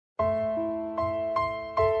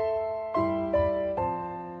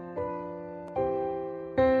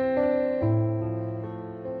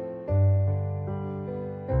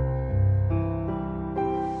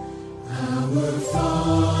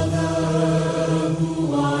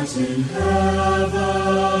in heaven,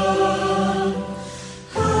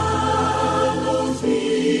 hallowed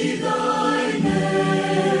be thy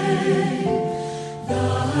name.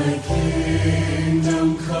 Thy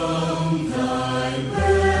kingdom come, thy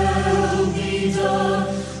will be done,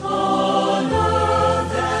 on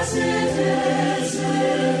earth as it is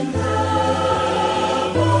in heaven.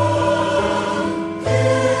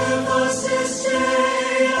 Give us this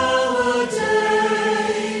day our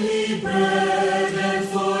daily bread, and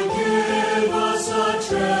forgive us our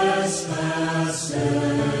trespasses,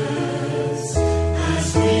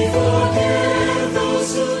 as we forgive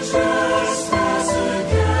those who trespass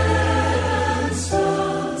against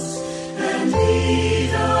us. And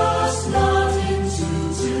lead us not into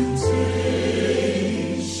temptation,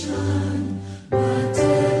 but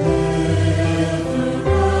deliver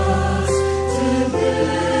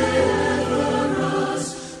us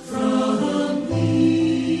from evil.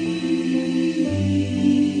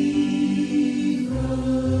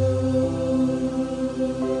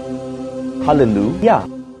 Hallelujah.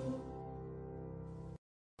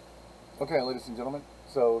 Okay, ladies and gentlemen,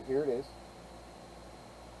 so here it is.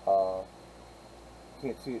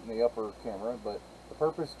 Can't see it in the upper camera, but The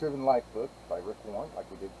Purpose-Driven Life book by Rick Warren, like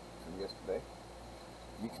we did from yesterday.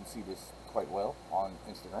 You can see this quite well on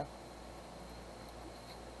Instagram.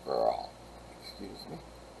 Excuse me.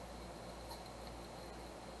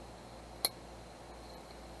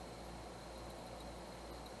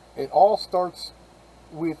 It all starts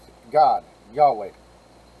with God, Yahweh.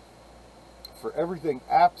 For everything,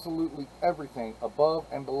 absolutely everything, above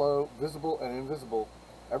and below, visible and invisible,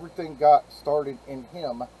 everything got started in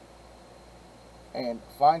Him and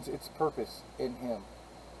finds its purpose in Him.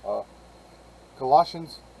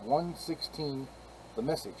 Colossians 1:16, the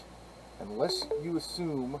Message. Unless you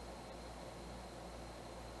assume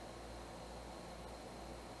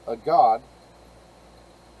a God,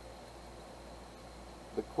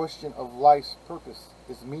 the question of life's purpose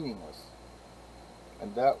is meaningless.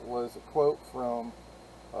 And that was a quote from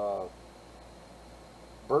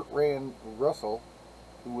Bertrand Russell,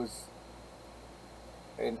 who was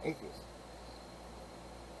an atheist.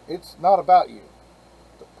 It's not about you.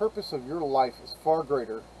 The purpose of your life is far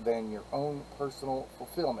greater than your own personal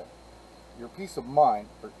fulfillment. Your peace of mind,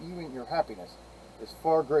 or even your happiness, is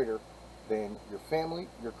far greater than your family,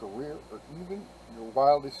 your career, or even your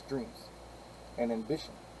wildest dreams and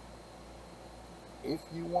ambition. If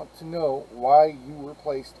you want to know why you were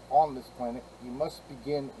placed on this planet, you must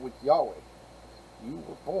begin with Yahweh. You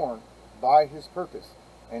were born by His purpose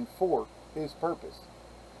and for His purpose.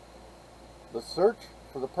 The search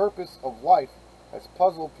for the purpose of life has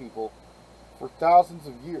puzzled people for thousands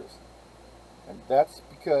of years, and that's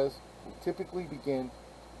because we typically begin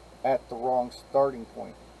at the wrong starting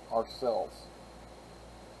point ourselves.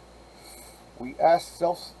 We ask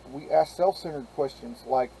self-centered questions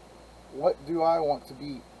like, what do I want to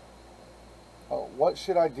be? What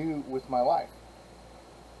should I do with my life?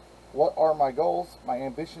 What are my goals, my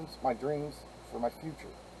ambitions, my dreams for my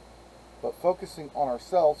future? But focusing on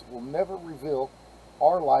ourselves will never reveal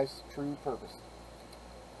our life's true purpose.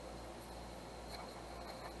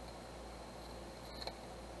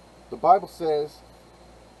 The Bible says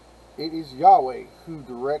it is Yahweh who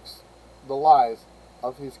directs the lives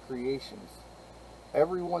of His creations.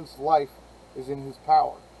 Everyone's life is in His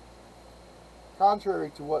power. Contrary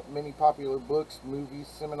to what many popular books, movies,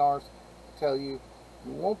 seminars tell you,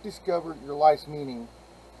 you won't discover your life's meaning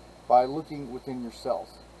by looking within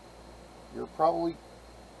yourselves. You've probably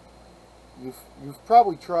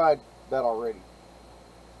tried that already.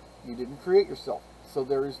 You didn't create yourself, so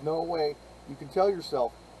there is no way you can tell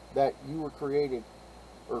yourself that you were created,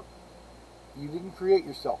 or you didn't create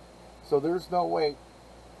yourself. So there's no way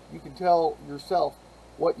you can tell yourself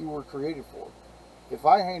what you were created for. If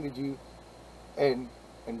I handed you an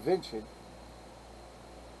invention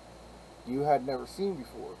you had never seen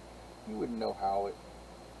before, you wouldn't know how it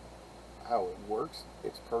works,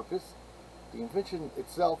 its purpose. The invention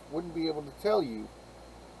itself wouldn't be able to tell you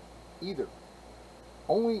either.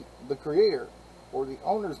 Only the creator or the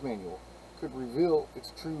owner's manual could reveal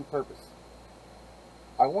its true purpose.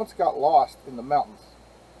 I once got lost in the mountains.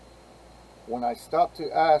 When I stopped to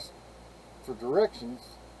ask for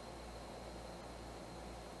directions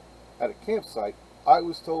at a campsite, I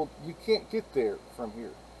was told, you can't get there from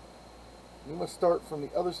here. You must start from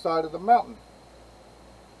the other side of the mountain.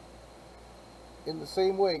 In the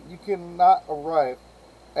same way, you cannot arrive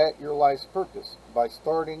at your life's purpose by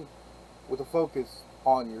starting with a focus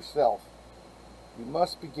on yourself. You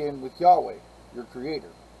must begin with Yahweh, your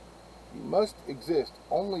Creator. You must exist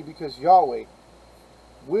only because Yahweh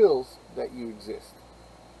wills that you exist.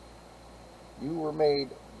 You were made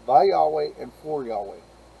by Yahweh and for Yahweh.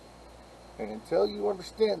 And until you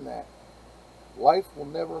understand that, life will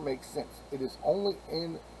never make sense. It is only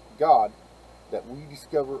in God that we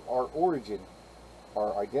discover our origin,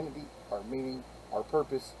 our identity, our meaning, our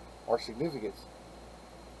purpose, our significance,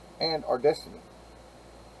 and our destiny.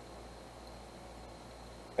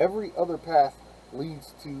 Every other path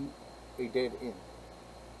leads to a dead end.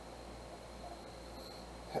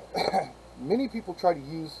 Many people try to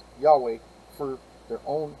use Yahweh for their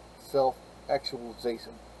own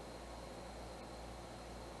self-actualization.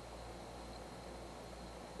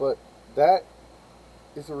 But that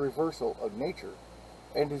is a reversal of nature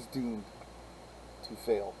and is doomed to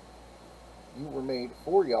fail. You were made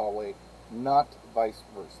for Yahweh, not vice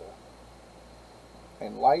versa.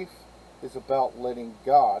 And life is about letting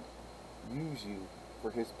God use you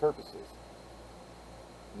for his purposes,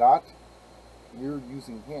 not you're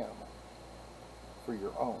using him for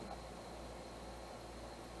your own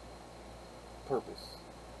purpose.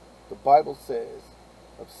 The Bible says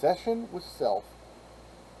obsession with self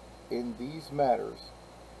in these matters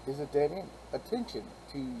is a dead end. Attention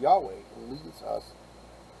to Yahweh leads us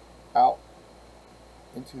out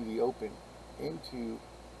into the open, into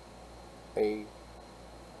a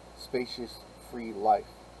spacious, free life.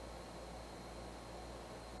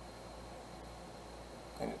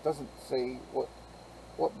 And it doesn't say what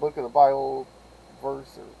book of the Bible,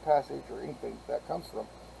 verse or passage or anything that comes from.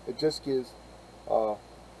 It just gives the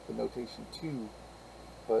notation to,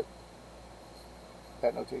 but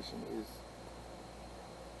that notation is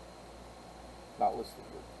not listed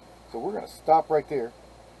here. So we're going to stop right there.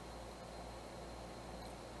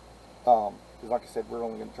 Because like I said, we're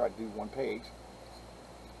only going to try to do one page.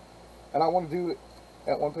 And I want to do it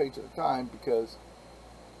at one page at a time because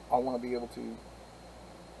I want to be able to,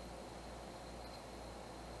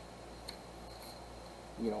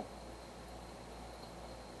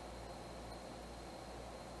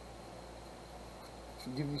 to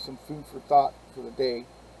give you some food for thought for the day.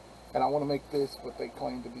 And I want to make this what they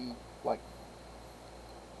claim to be like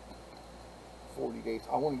 40 days.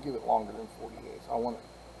 I want to give it longer than 40 days. I want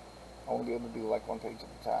to be able to do like one page at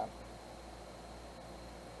a time.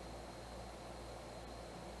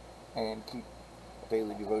 And keep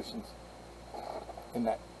daily devotions in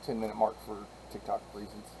that 10-minute mark for TikTok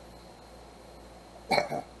reasons.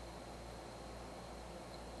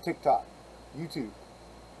 TikTok, YouTube,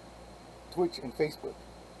 Twitch, and Facebook.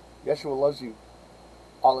 Yeshua loves you.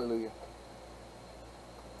 Hallelujah.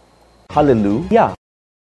 Hallelujah.